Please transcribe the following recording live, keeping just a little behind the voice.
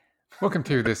Welcome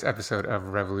to this episode of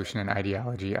Revolution and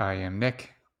Ideology. I am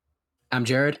Nick. I'm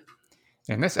Jared.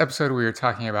 In this episode, we are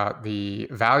talking about the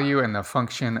value and the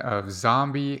function of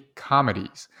zombie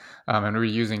comedies. And we're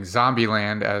using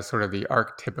Zombieland as sort of the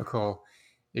archetypical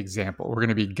example. We're going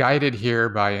to be guided here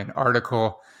by an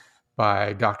article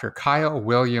by Dr. Kyle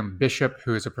William Bishop,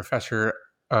 who is a professor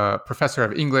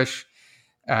of English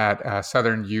at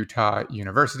Southern Utah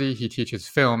University. He teaches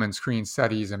film and screen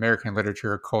studies, American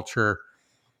literature, culture,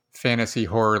 fantasy,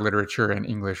 horror, literature, and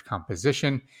English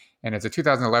composition. And it's a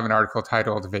 2011 article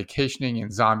titled Vacationing in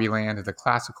Zombieland, the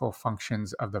Classical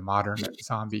Functions of the Modern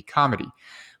Zombie Comedy.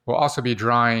 We'll also be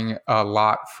drawing a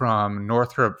lot from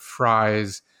Northrop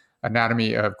Frye's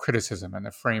Anatomy of Criticism and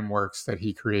the frameworks that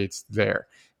he creates there.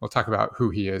 We'll talk about who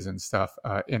he is and stuff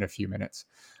in a few minutes.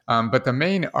 But the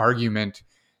main argument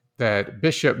that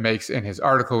Bishop makes in his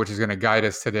article, which is going to guide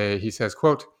us today, he says,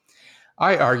 quote,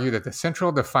 I argue that the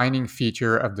central defining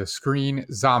feature of the screen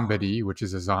zombedy, which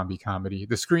is a zombie comedy,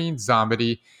 the screen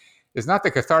zombedy is not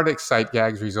the cathartic sight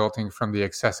gags resulting from the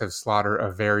excessive slaughter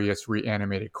of various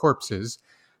reanimated corpses,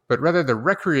 but rather the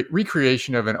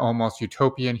recreation of an almost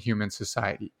utopian human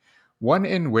society, one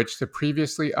in which the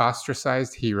previously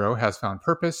ostracized hero has found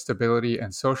purpose, stability,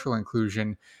 and social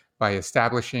inclusion by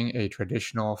establishing a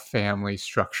traditional family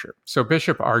structure. So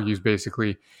Bishop argues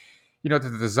basically, that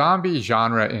the zombie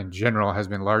genre in general has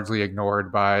been largely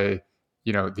ignored by,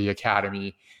 the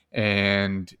Academy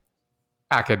and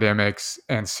academics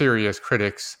and serious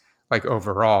critics, like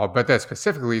overall, but that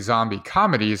specifically zombie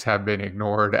comedies have been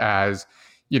ignored as,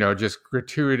 just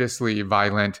gratuitously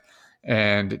violent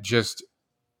and just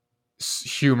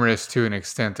humorous to an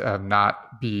extent of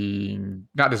not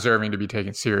deserving to be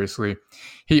taken seriously.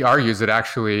 He argues that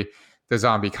actually the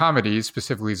zombie comedies,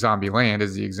 specifically Zombieland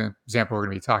is the example we're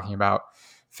going to be talking about,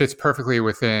 fits perfectly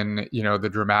within, the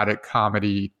dramatic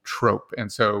comedy trope. And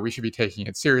so we should be taking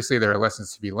it seriously. There are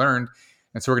lessons to be learned.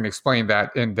 And so we're going to explain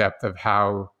that in depth of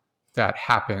how that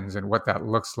happens and what that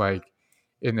looks like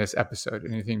in this episode.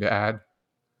 Anything to add?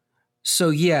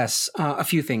 So yes, a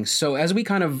few things. So as we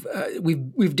kind of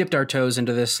we've dipped our toes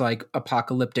into this like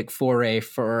apocalyptic foray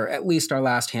for at least our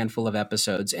last handful of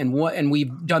episodes, and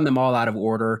we've done them all out of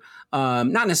order,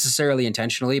 not necessarily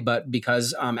intentionally, but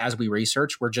because as we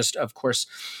research, we're just of course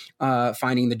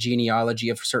finding the genealogy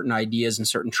of certain ideas and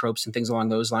certain tropes and things along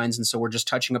those lines, and so we're just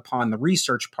touching upon the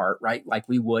research part, right? Like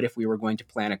we would if we were going to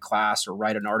plan a class or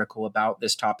write an article about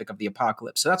this topic of the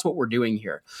apocalypse. So that's what we're doing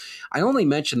here. I only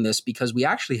mention this because we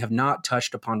actually have not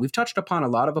we've touched upon a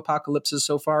lot of apocalypses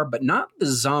so far, but not the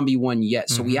zombie one yet.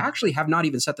 So we actually have not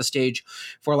even set the stage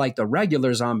for like the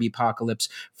regular zombie apocalypse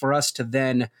for us to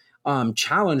then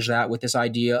challenge that with this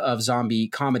idea of zombie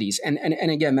comedies. And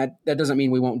again, that doesn't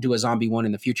mean we won't do a zombie one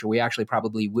in the future. We actually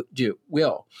probably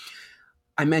will.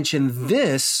 I mention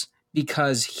this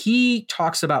because he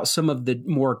talks about some of the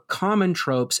more common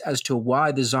tropes as to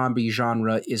why the zombie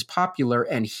genre is popular,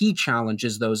 and he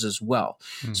challenges those as well.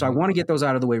 Mm-hmm. So I want to get those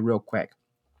out of the way real quick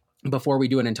before we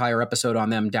do an entire episode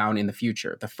on them down in the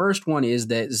future. The first one is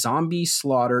that zombie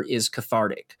slaughter is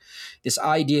cathartic. This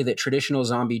idea that traditional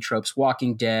zombie tropes,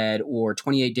 Walking Dead or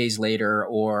 28 Days Later,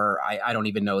 or I don't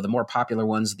even know, the more popular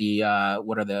ones,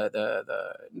 what are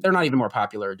they're not even more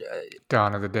popular.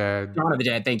 Dawn of the Dead. Dawn of the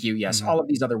Dead, thank you, yes. Mm-hmm. All of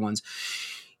these other ones.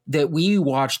 That we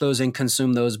watch those and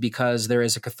consume those because there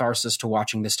is a catharsis to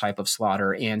watching this type of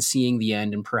slaughter and seeing the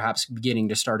end and perhaps beginning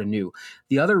to start anew.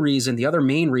 The other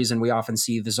main reason we often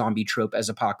see the zombie trope as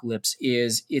apocalypse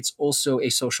is it's also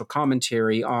a social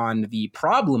commentary on the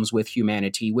problems with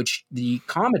humanity, which the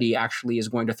comedy actually is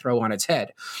going to throw on its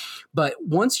head. But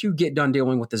once you get done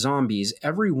dealing with the zombies,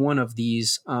 every one of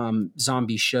these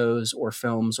zombie shows or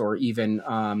films or even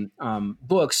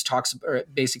books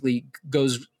basically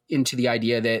goes into the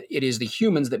idea that it is the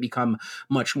humans that become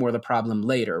much more the problem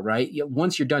later, right?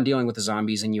 Once you're done dealing with the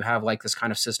zombies and you have like this kind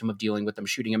of system of dealing with them,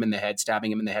 shooting them in the head,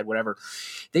 stabbing them in the head, whatever,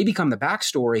 they become the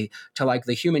backstory to like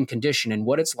the human condition and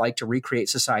what it's like to recreate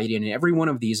society. And in every one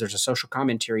of these, there's a social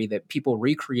commentary that people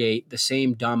recreate the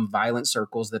same dumb, violent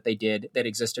circles that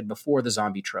existed before the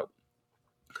zombie trope.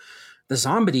 The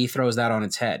zombie throws that on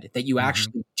its head, that you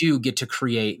actually do get to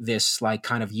create this like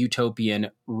kind of utopian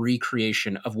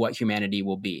recreation of what humanity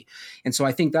will be. And so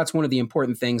I think that's one of the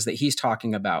important things that he's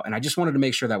talking about. And I just wanted to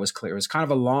make sure that was clear. It was kind of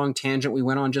a long tangent we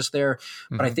went on just there,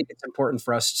 but I think it's important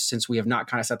for us, since we have not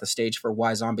kind of set the stage for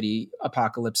why zombie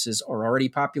apocalypses are already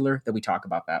popular, that we talk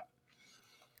about that.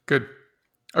 Good.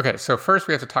 Okay, so first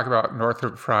we have to talk about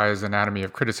Northrop Frye's Anatomy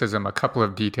of Criticism, a couple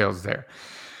of details there.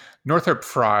 Northrop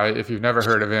Frye, if you've never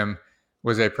heard of him,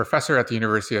 was a professor at the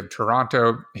University of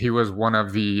Toronto. He was one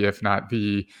of the, if not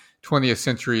the 20th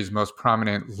century's most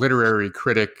prominent literary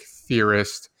critic,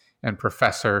 theorist and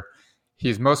professor.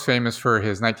 He's most famous for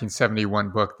his 1971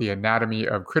 book, The Anatomy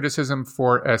of Criticism,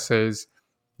 4 essays,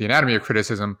 in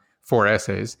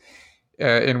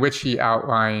which he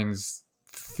outlines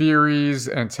theories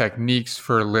and techniques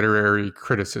for literary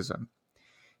criticism.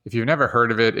 If you've never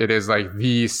heard of it, it is like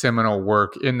the seminal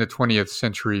work in the 20th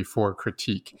century for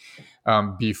critique,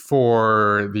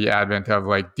 before the advent of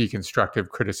like deconstructive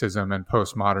criticism and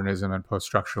postmodernism and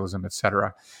post-structuralism,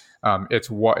 etc.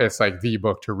 It's like the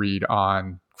book to read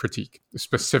on critique,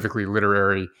 specifically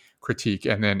literary critique,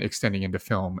 and then extending into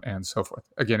film and so forth.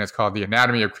 Again, it's called The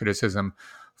Anatomy of Criticism,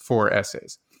 4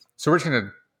 essays. So we're just going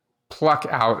to pluck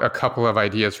out a couple of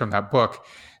ideas from that book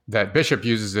that Bishop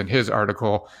uses in his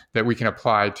article that we can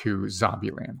apply to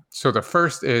Zombieland. So the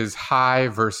first is high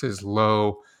versus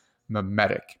low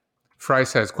mimetic. Fry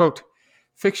says, quote,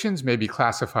 "Fictions may be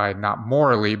classified not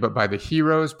morally, but by the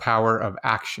hero's power of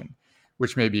action,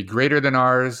 which may be greater than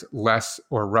ours, less,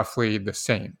 or roughly the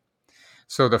same."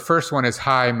 So the first one is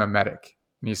high mimetic.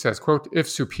 And he says, quote, "If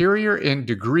superior in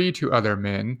degree to other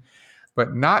men,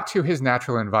 but not to his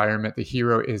natural environment, the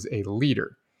hero is a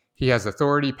leader. He has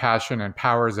authority, passion, and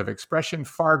powers of expression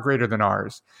far greater than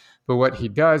ours. But what he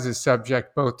does is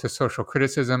subject both to social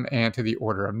criticism and to the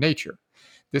order of nature.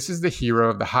 This is the hero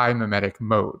of the high mimetic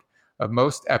mode, of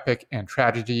most epic and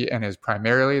tragedy, and is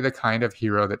primarily the kind of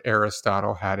hero that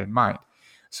Aristotle had in mind."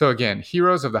 So again,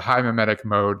 heroes of the high mimetic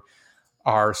mode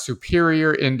are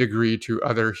superior in degree to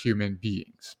other human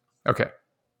beings. Okay.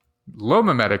 Low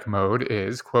mimetic mode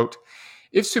is, quote,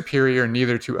 "If superior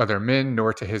neither to other men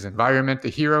nor to his environment, the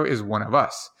hero is one of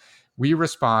us. We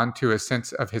respond to a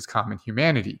sense of his common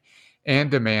humanity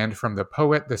and demand from the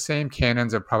poet the same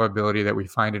canons of probability that we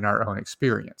find in our own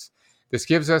experience. This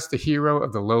gives us the hero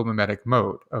of the low mimetic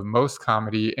mode, of most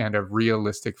comedy and of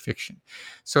realistic fiction."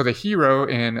 So the hero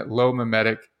in low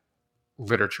mimetic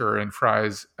literature, in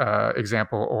Fry's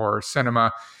example, or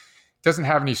cinema, doesn't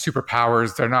have any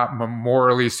superpowers. They're not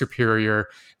morally superior.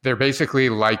 They're basically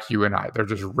like you and I. They're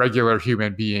just regular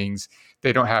human beings.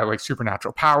 They don't have like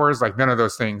supernatural powers, like none of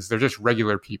those things. They're just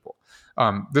regular people.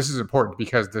 This is important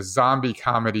because the zombie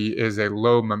comedy is a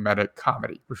low mimetic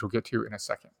comedy, which we'll get to in a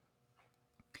second.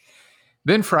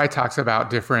 Then Fry talks about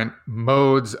different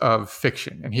modes of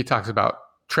fiction, and he talks about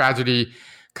tragedy,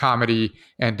 comedy,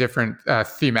 and different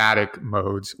thematic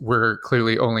modes. We're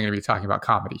clearly only going to be talking about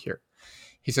comedy here.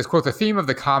 He says, quote, "The theme of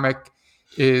the comic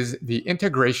is the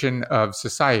integration of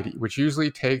society, which usually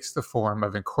takes the form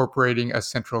of incorporating a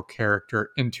central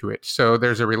character into it." So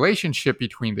there's a relationship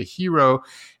between the hero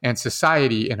and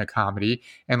society in a comedy.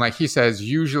 And like he says,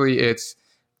 usually it's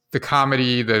the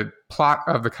comedy, the plot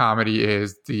of the comedy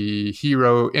is the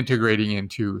hero integrating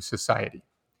into society.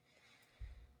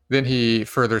 Then he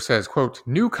further says, quote,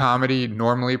 "New comedy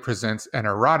normally presents an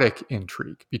erotic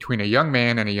intrigue between a young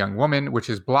man and a young woman, which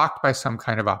is blocked by some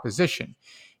kind of opposition,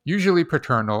 usually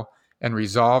paternal, and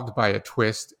resolved by a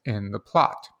twist in the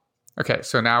plot." Okay,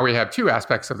 so now we have two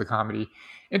aspects of the comedy: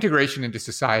 integration into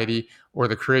society, or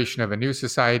the creation of a new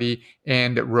society,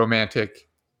 and romantic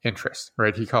interest,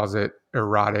 right? He calls it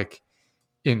erotic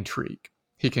intrigue.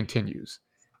 He continues,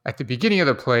 "At the beginning of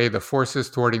the play, the forces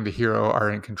thwarting the hero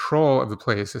are in control of the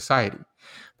play's society.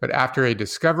 But after a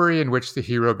discovery in which the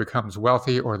hero becomes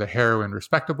wealthy or the heroine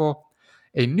respectable,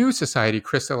 a new society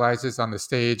crystallizes on the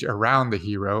stage around the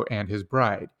hero and his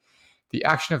bride. The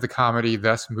action of the comedy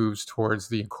thus moves towards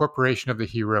the incorporation of the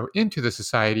hero into the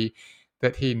society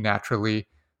that he naturally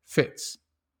fits.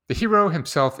 The hero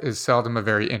himself is seldom a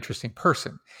very interesting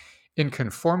person. In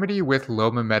conformity with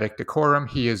low mimetic decorum,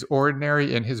 he is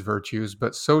ordinary in his virtues,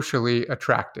 but socially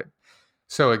attractive."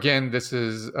 So again, this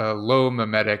is a low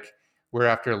mimetic. We're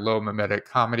after a low mimetic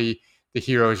comedy. The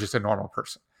hero is just a normal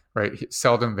person, right?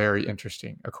 Seldom very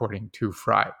interesting, according to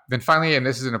Fry. Then finally, and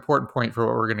this is an important point for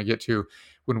what we're going to get to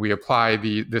when we apply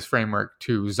this framework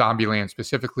to Zombieland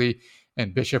specifically,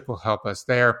 and Bishop will help us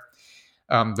there,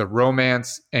 the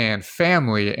romance and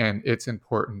family and its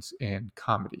importance in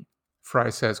comedy. Fry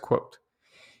says, quote,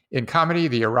 "In comedy,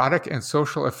 the erotic and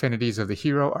social affinities of the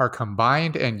hero are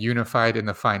combined and unified in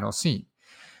the final scene.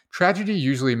 Tragedy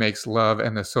usually makes love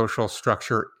and the social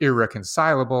structure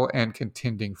irreconcilable and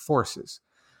contending forces,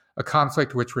 a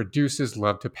conflict which reduces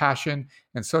love to passion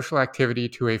and social activity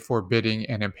to a forbidding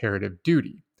and imperative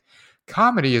duty.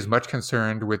 Comedy is much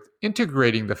concerned with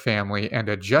integrating the family and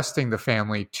adjusting the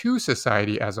family to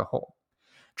society as a whole.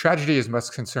 Tragedy is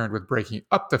much concerned with breaking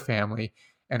up the family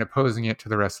and opposing it to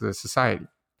the rest of the society.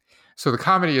 So the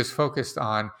comedy is focused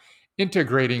on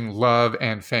integrating love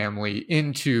and family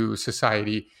into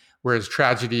society, whereas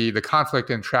tragedy, the conflict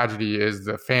in tragedy is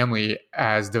the family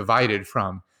as divided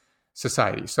from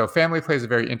society. So family plays a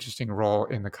very interesting role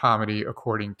in the comedy,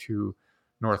 according to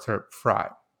Northrop Frye.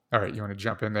 All right, you want to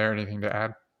jump in there? Anything to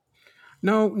add?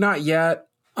 No, not yet.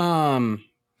 No,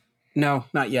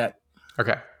 not yet.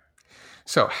 Okay.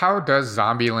 So how does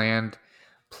Zombieland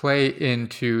play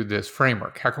into this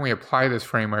framework? How can we apply this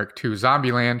framework to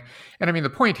Zombieland? And I mean, the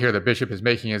point here that Bishop is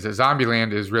making is that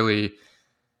Zombieland is really,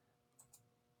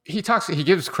 he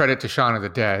gives credit to Shaun of the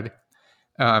Dead,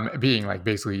 being like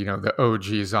basically, you know, the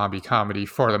OG zombie comedy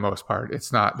for the most part.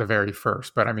 It's not the very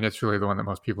first, but I mean, it's really the one that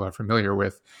most people are familiar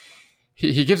with.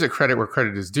 He gives it credit where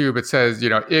credit is due, but says, you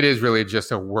know, it is really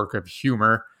just a work of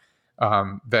humor,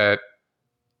 that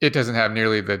it doesn't have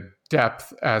nearly the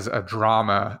depth as a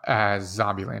drama as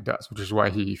Zombieland does, which is why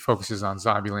he focuses on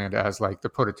Zombieland as like the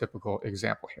prototypical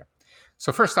example here.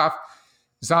 So first off,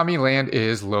 Zombieland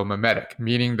is low mimetic,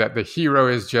 meaning that the hero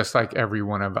is just like every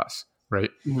one of us,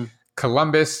 right? Mm-hmm.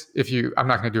 Columbus, I'm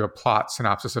not going to do a plot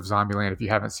synopsis of Zombieland. If you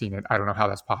haven't seen it, I don't know how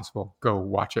that's possible. Go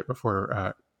watch it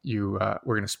before we're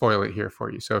going to spoil it here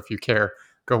for you. So if you care,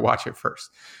 go watch it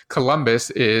first.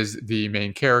 Columbus is the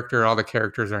main character. All the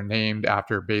characters are named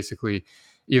after basically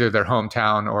either their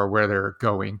hometown or where they're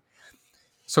going.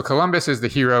 So Columbus is the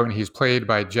hero, and he's played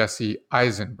by Jesse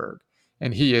Eisenberg.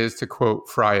 And he is, to quote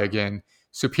Frye again,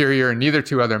 superior neither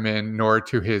to other men nor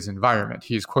to his environment.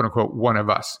 He's, quote unquote, one of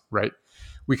us, right?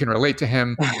 We can relate to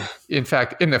him. In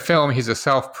fact, in the film, he's a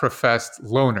self-professed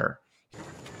loner.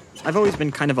 I've always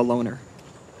been kind of a loner.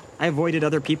 I avoided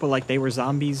other people like they were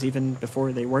zombies even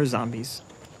before they were zombies.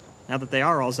 Now that they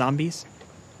are all zombies,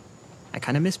 I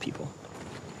kind of miss people.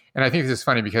 And I think this is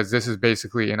funny because this is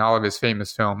basically, in all of his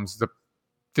famous films,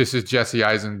 this is Jesse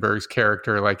Eisenberg's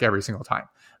character like every single time,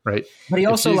 right? But he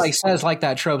also like says like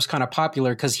that trope's kind of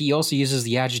popular because he also uses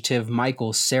the adjective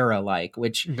Michael Cera-like,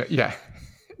 which... Yeah.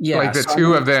 Like the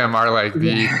two of them are like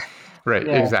the... Right,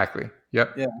 yeah. Exactly.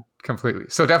 Yep. Yeah. Completely.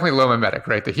 So definitely low mimetic,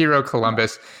 right? The hero,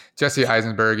 Columbus, Jesse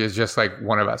Eisenberg is just like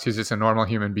one of us. He's just a normal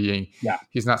human being. Yeah.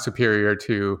 He's not superior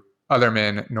to other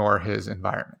men nor his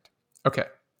environment. Okay.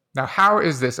 Now, how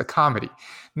is this a comedy?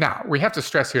 Now, we have to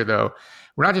stress here, though,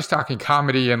 we're not just talking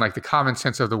comedy in like the common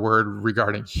sense of the word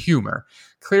regarding humor.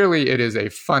 Clearly, it is a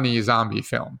funny zombie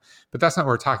film, but that's not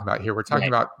what we're talking about here. We're talking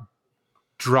about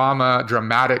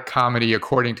dramatic comedy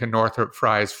according to Northrop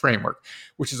Frye's framework,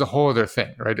 which is a whole other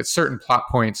thing, right? It's certain plot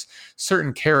points,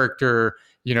 certain character,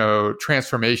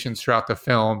 transformations throughout the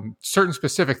film, certain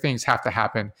specific things have to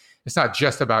happen. It's not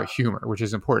just about humor, which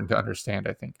is important to understand,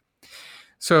 I think.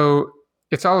 So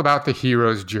it's all about the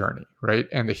hero's journey, right?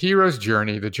 And the hero's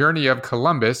journey, the journey of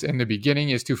Columbus in the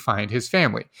beginning, is to find his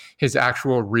family, his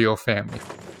actual real family.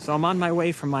 So I'm on my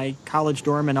way from my college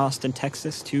dorm in Austin,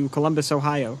 Texas to Columbus,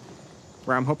 Ohio,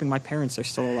 where I'm hoping my parents are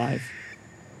still alive.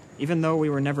 Even though we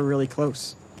were never really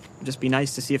close, it'd just be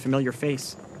nice to see a familiar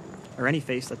face, or any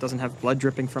face that doesn't have blood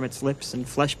dripping from its lips and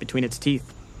flesh between its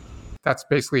teeth. That's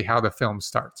basically how the film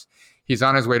starts. He's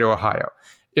on his way to Ohio,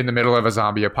 in the middle of a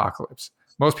zombie apocalypse.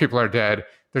 Most people are dead.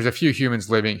 There's a few humans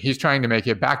living. He's trying to make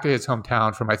it back to his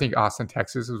hometown from, I think, Austin,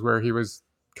 Texas is where he was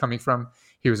coming from.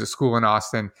 He was at school in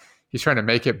Austin. He's trying to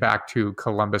make it back to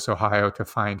Columbus, Ohio to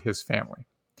find his family.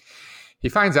 He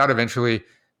finds out eventually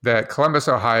that Columbus,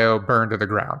 Ohio burned to the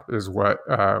ground, is what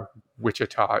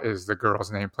Wichita is the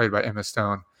girl's name, played by Emma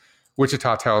Stone.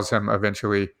 Wichita tells him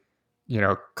eventually,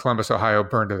 Columbus, Ohio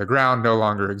burned to the ground, no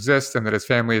longer exists, and that his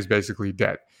family is basically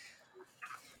dead.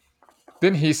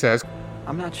 Then he says,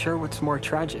 I'm not sure what's more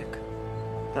tragic,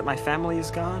 that my family is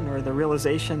gone or the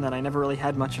realization that I never really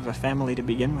had much of a family to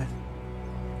begin with.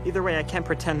 Either way, I can't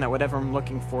pretend that whatever I'm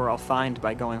looking for I'll find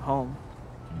by going home.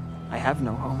 I have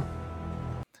no home.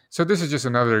 So this is just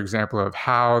another example of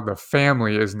how the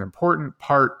family is an important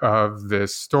part of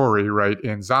this story, right,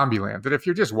 in Zombieland. That if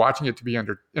you're just watching it to be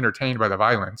entertained by the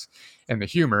violence and the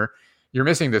humor, you're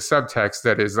missing the subtext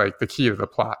that is like the key to the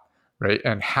plot, right,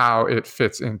 and how it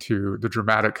fits into the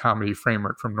dramatic comedy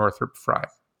framework from Northrop Frye.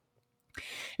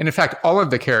 And in fact, all of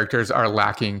the characters are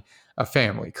lacking a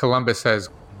family. Columbus says,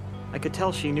 I could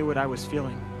tell she knew what I was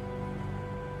feeling.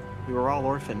 We were all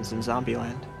orphans in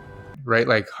Zombieland. Right?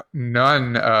 Like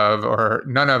none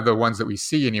of the ones that we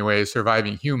see anyway,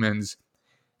 surviving humans,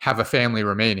 have a family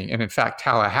remaining. And in fact,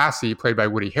 Tallahassee, played by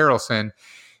Woody Harrelson,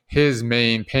 his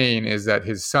main pain is that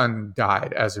his son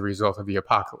died as a result of the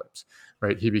apocalypse,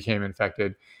 right? He became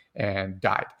infected and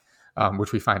died,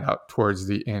 which we find out towards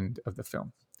the end of the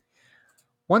film.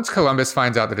 Once Columbus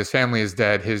finds out that his family is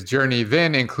dead, his journey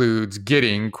then includes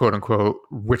getting, quote unquote,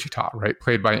 Wichita, right?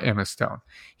 Played by Emma Stone.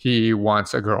 He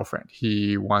wants a girlfriend.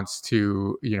 He wants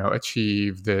to,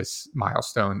 achieve this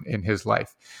milestone in his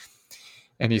life.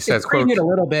 And he says, It quote, it a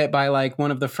little bit by like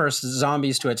one of the first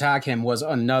zombies to attack him was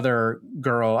another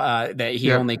girl that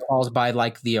he only calls by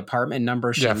like the apartment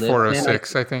number she lived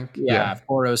 406, in. I think. Yeah,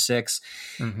 406.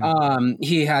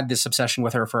 He had this obsession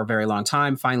with her for a very long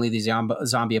time. Finally, the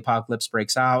zombie apocalypse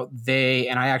breaks out.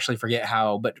 And I actually forget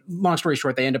how, but long story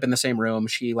short, they end up in the same room.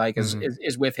 She like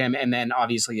is with him, and then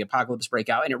obviously the apocalypse break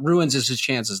out, and it ruins his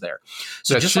chances there.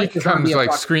 So just she comes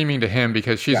like screaming to him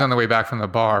because she's on the way back from the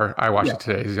bar. I watched it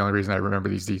today. Is the only reason I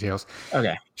remember these details.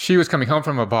 Okay. She was coming home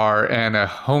from a bar, and a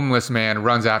homeless man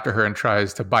runs after her and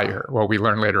tries to bite her. Well, we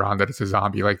learn later on that it's a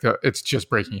zombie. Like it's just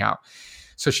breaking out.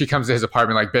 So she comes to his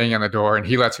apartment, like banging on the door, and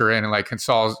he lets her in and like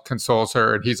consoles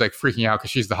her. And he's like freaking out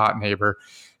because she's the hot neighbor.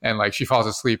 And like she falls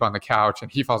asleep on the couch, and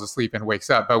he falls asleep and wakes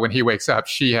up. But when he wakes up,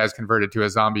 she has converted to a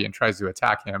zombie and tries to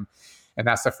attack him. And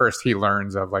that's the first he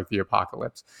learns of like the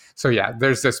apocalypse. So yeah,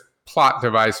 there's this plot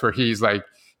device where he's like,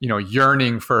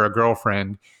 yearning for a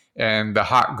girlfriend. And the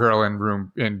hot girl in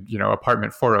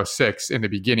apartment 406, in the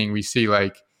beginning, we see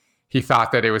like he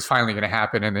thought that it was finally going to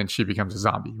happen, and then she becomes a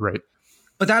zombie, right?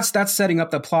 But that's setting up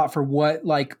the plot for what,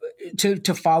 like, to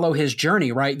follow his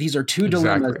journey, right? These are two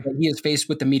dilemmas that he is faced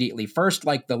with immediately. First,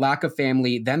 like the lack of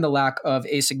family, then the lack of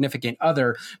a significant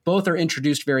other. Both are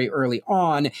introduced very early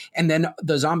on. And then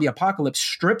the zombie apocalypse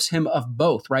strips him of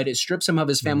both, right? It strips him of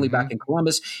his family back in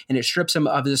Columbus, and it strips him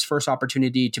of his first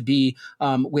opportunity to be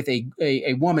with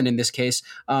a woman in this case,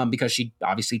 because she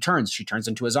obviously turns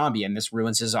into a zombie, and this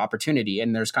ruins his opportunity.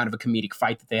 And there's kind of a comedic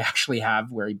fight that they actually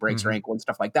have where he breaks her ankle and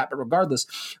stuff like that. But regardless,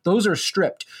 those are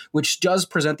stripped, which does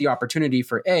present the opportunity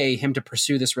for him to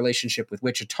pursue this relationship with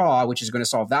Wichita, which is going to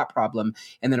solve that problem.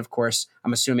 And then, of course,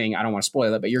 I'm assuming, I don't want to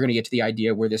spoil it, but you're going to get to the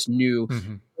idea where this new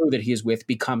crew that he is with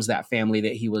becomes that family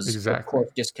that he was of course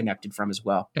disconnected from as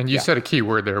well. And you said a key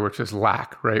word there, which is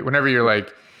lack, right? Whenever you're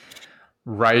like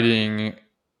writing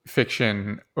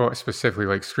fiction, or specifically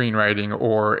like screenwriting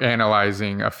or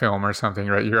analyzing a film or something,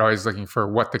 right? You're always looking for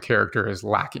what the character is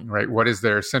lacking, right? What is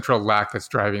their central lack that's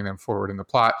driving them forward in the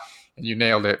plot? And you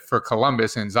nailed it. For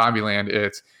Columbus in Zombieland,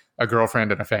 it's a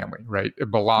girlfriend and a family, right?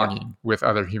 Belonging with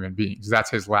other human beings.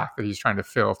 That's his lack that he's trying to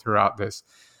fill throughout this.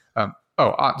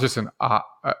 Just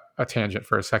a tangent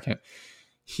for a second.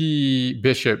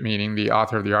 Bishop, meaning the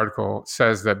author of the article,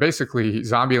 says that basically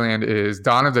Zombieland is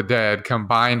Dawn of the Dead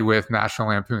combined with National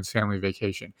Lampoon's Family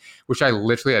Vacation, which I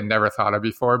literally had never thought of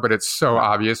before, but it's so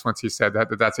obvious once he said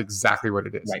that that's exactly what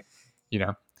it is. Right.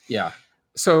 Yeah.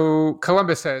 So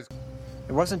Columbus says,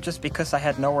 it wasn't just because I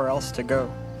had nowhere else to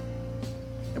go.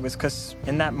 It was because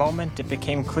in that moment it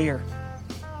became clear.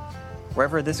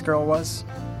 Wherever this girl was,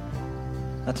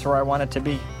 that's where I wanted to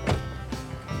be.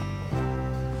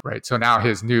 Right. So now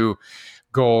his new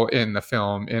goal in the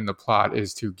film, in the plot,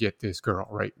 is to get this girl,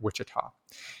 right? Wichita.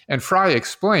 And Fry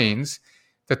explains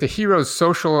that the hero's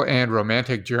social and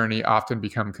romantic journey often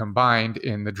become combined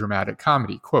in the dramatic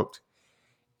comedy. Quote,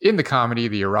 in the comedy,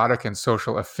 the erotic and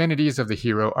social affinities of the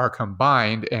hero are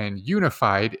combined and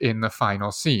unified in the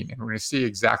final scene. And we're going to see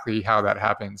exactly how that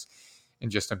happens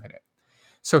in just a minute.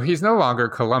 So he's no longer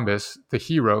Columbus, the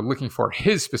hero, looking for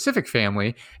his specific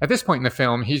family. At this point in the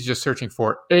film, he's just searching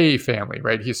for a family,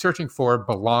 right? He's searching for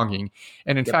belonging.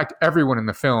 And in fact, everyone in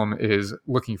the film is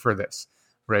looking for this,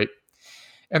 right?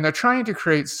 And they're trying to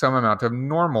create some amount of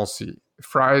normalcy.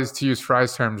 To use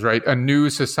Fry's terms, right? A new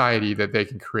society that they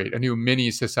can create, a new mini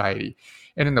society.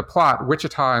 And in the plot,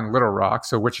 Wichita and Little Rock,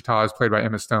 so Wichita is played by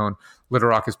Emma Stone, Little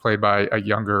Rock is played by a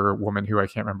younger woman who I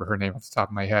can't remember her name off the top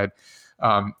of my head.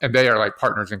 And they are like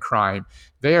partners in crime.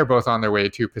 They are both on their way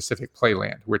to Pacific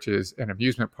Playland, which is an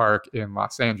amusement park in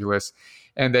Los Angeles.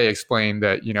 And they explain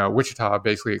that, Wichita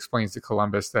basically explains to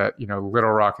Columbus that, Little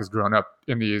Rock has grown up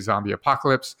in the zombie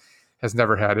apocalypse, has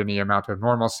never had any amount of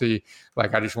normalcy.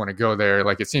 Like, I just want to go there.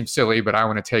 Like, it seems silly, but I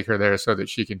want to take her there so that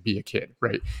she can be a kid,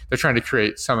 right? They're trying to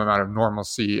create some amount of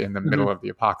normalcy in the middle of the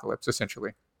apocalypse,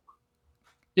 essentially.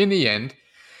 In the end,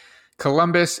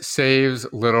 Columbus saves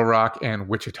Little Rock and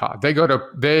Wichita.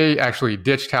 They actually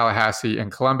ditch Tallahassee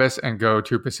and Columbus and go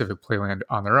to Pacific Playland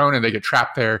on their own, and they get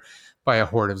trapped there by a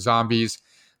horde of zombies.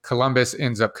 Columbus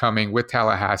ends up coming with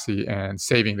Tallahassee and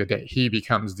saving the day. He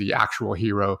becomes the actual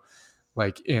hero,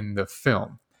 like in the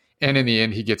film. And in the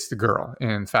end, he gets the girl.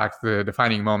 In fact, the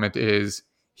defining moment is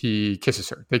he kisses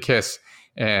her. They kiss,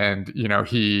 and,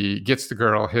 he gets the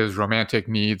girl. His romantic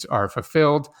needs are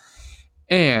fulfilled,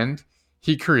 and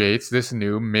he creates this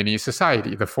new mini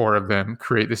society. The four of them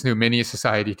create this new mini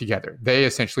society together. They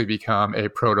essentially become a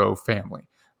proto-family,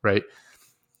 right?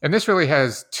 And this really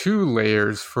has two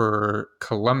layers for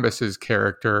Columbus's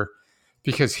character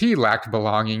because he lacked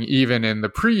belonging even in the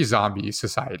pre-zombie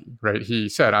society, right? He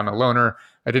said, I'm a loner.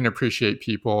 I didn't appreciate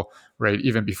people, right?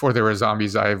 Even before there were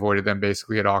zombies, I avoided them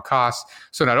basically at all costs.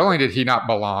 So not only did he not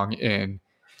belong in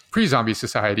pre-zombie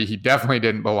society, he definitely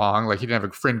didn't belong, like he didn't have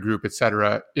a friend group,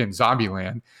 etc., in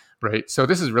Zombieland, right? So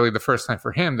this is really the first time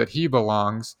for him that he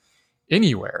belongs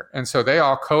anywhere. And so they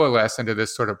all coalesce into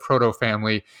this sort of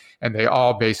proto-family, and they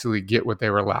all basically get what they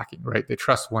were lacking, right? They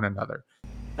trust one another.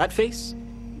 That face?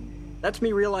 That's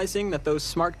me realizing that those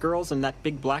smart girls in that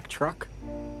big black truck,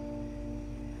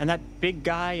 and that big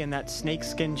guy in that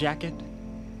snakeskin jacket,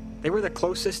 they were the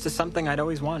closest to something I'd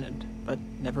always wanted, but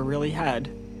never really had.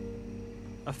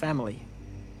 A family.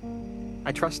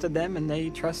 I trusted them and they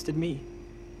trusted me.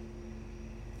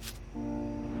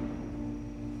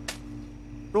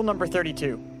 Rule number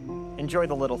 32. Enjoy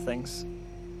the little things.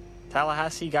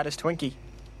 Tallahassee got his Twinkie.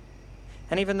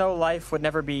 And even though life would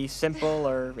never be simple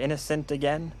or innocent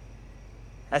again,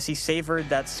 as he savored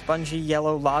that spongy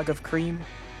yellow log of cream,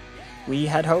 we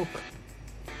had hope.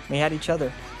 We had each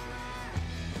other.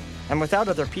 And without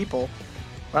other people,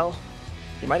 well,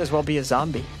 you might as well be a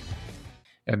zombie.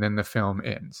 And then the film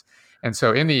ends. And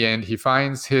so in the end, he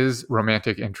finds his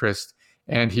romantic interest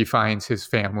and he finds his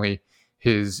family,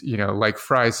 his, like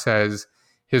Fry says,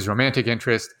 his romantic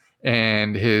interest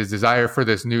and his desire for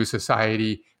this new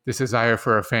society, this desire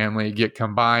for a family get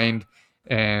combined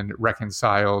and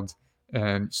reconciled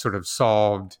and sort of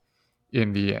solved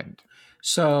in the end.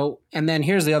 So, and then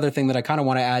here's the other thing that I kind of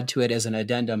want to add to it as an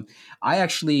addendum. I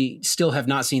actually still have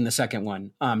not seen the second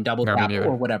one, Double Tap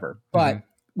or whatever. But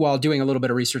while doing a little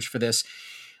bit of research for this,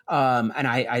 and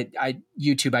I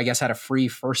YouTube, I guess, had a free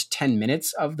first 10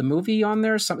 minutes of the movie on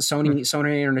there.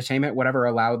 Sony Entertainment, whatever,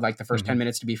 allowed like the first 10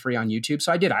 minutes to be free on YouTube.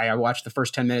 So I did. I watched the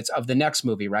first 10 minutes of the next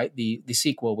movie, right? The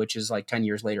sequel, which is like 10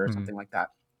 years later or something like that.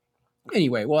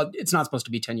 Anyway, well, it's not supposed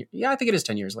to be 10 years. Yeah, I think it is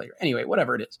 10 years later. Anyway,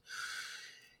 whatever it is.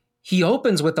 He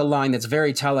opens with a line that's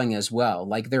very telling as well.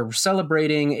 Like they're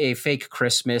celebrating a fake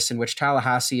Christmas in which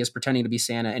Tallahassee is pretending to be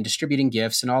Santa and distributing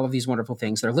gifts and all of these wonderful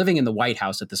things. They're living in the White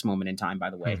House at this moment in time, by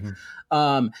the way.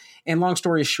 And long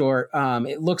story short,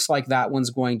 it looks like that one's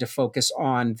going to focus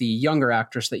on the younger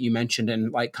actress that you mentioned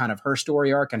and like kind of her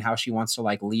story arc and how she wants to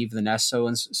like leave the nest, so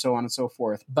on and so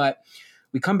forth. But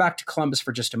we come back to Columbus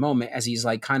for just a moment as he's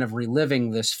like kind of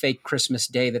reliving this fake Christmas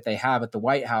day that they have at the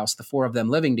White House, the four of them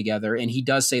living together. And he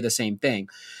does say the same thing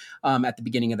at the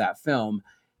beginning of that film.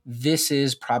 This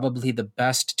is probably the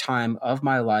best time of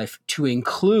my life to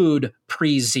include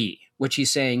pre-Z, which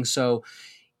he's saying. So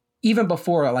even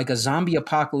before like a zombie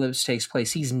apocalypse takes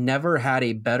place, he's never had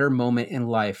a better moment in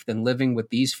life than living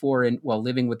with these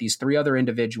living with these three other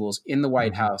individuals in the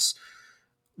White House,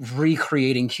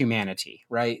 recreating humanity,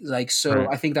 right? Like, so right.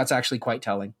 I think that's actually quite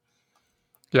telling.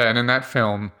 Yeah. And in that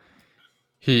film,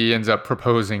 he ends up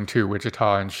proposing to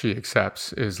Wichita and she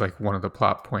accepts is like one of the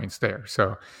plot points there.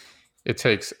 So it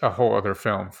takes a whole other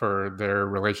film for their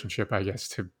relationship, I guess,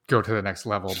 to go to the next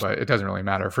level, but it doesn't really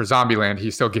matter. For Zombieland,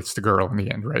 he still gets the girl in the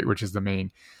end, right? Which is the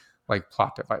main like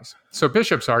plot device. So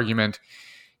Bishop's argument,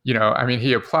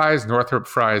 he applies Northrop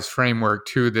Frye's framework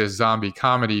to this zombie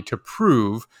comedy to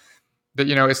prove that,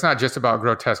 it's not just about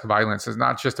grotesque violence. It's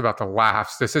not just about the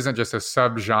laughs. This isn't just a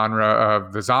subgenre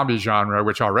of the zombie genre,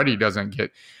 which already doesn't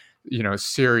get,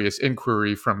 serious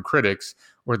inquiry from critics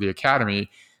or the Academy,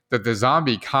 that the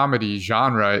zombie comedy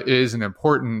genre is an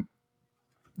important,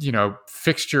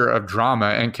 fixture of drama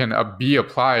and can be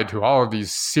applied to all of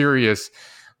these serious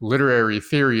literary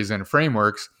theories and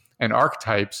frameworks and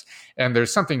archetypes. And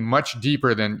there's something much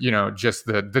deeper than, just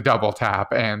the double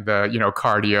tap and the,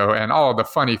 cardio and all of the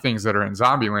funny things that are in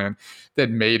Zombieland that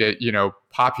made it,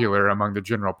 popular among the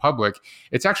general public.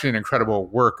 It's actually an incredible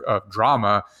work of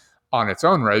drama on its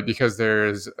own right, because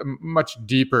there's much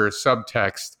deeper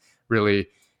subtext really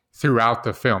throughout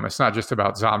the film. It's not just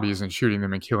about zombies and shooting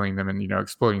them and killing them and,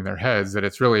 exploding their heads, that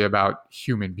it's really about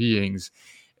human beings.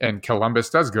 And Columbus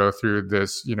does go through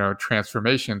this,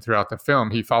 transformation throughout the film.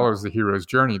 He follows the hero's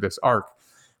journey, this arc,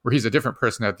 where he's a different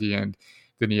person at the end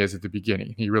than he is at the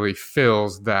beginning. He really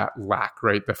fills that lack,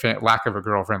 right? The lack of a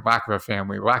girlfriend, lack of a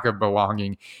family, lack of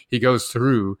belonging. He goes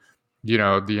through,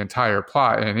 the entire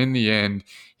plot. And in the end,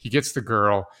 he gets the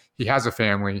girl, he has a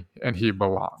family, and he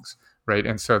belongs, right?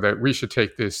 And so that we should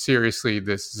take this seriously,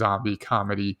 this zombie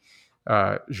comedy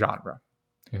genre.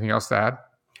 Anything else to add?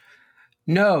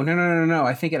 No.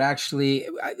 I think it actually,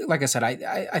 like I said,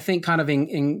 I think kind of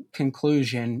in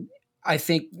conclusion, I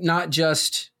think not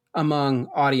just among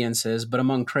audiences, but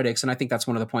among critics, and I think that's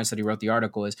one of the points that he wrote the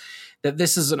article, is that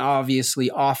this is an obviously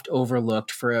oft overlooked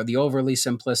for the overly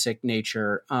simplistic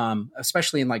nature,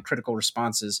 especially in like critical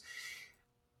responses,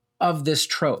 of this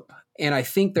trope. And I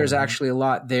think there's actually a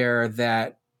lot there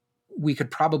that we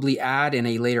could probably add in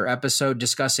a later episode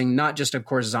discussing not just, of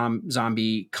course,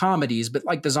 zombie comedies, but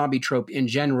like the zombie trope in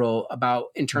general about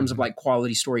in terms of like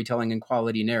quality storytelling and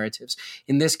quality narratives.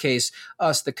 In this case,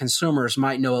 us, the consumers,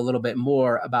 might know a little bit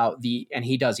more about he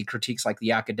critiques like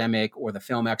the academic or the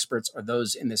film experts or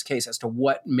those in this case as to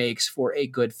what makes for a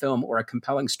good film or a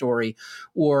compelling story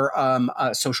or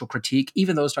a social critique,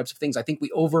 even those types of things. I think we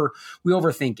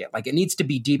overthink it. Like it needs to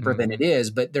be deeper than it is,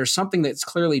 but there's something that's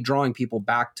clearly drawing people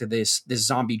back to this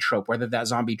zombie trope, whether that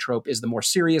zombie trope is the more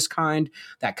serious kind,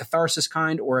 that catharsis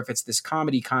kind, or if it's this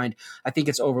comedy kind. I think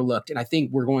it's overlooked. And I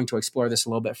think we're going to explore this a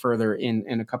little bit further in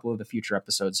a couple of the future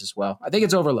episodes as well. I think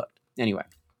it's overlooked. Anyway.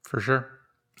 For sure.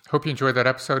 Hope you enjoyed that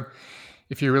episode.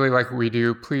 If you really like what we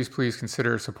do, please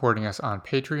consider supporting us on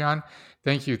Patreon.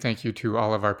 Thank you to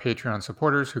all of our Patreon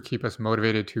supporters who keep us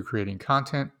motivated to creating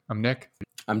content. I'm Nick.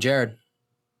 I'm Jared.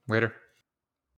 Later.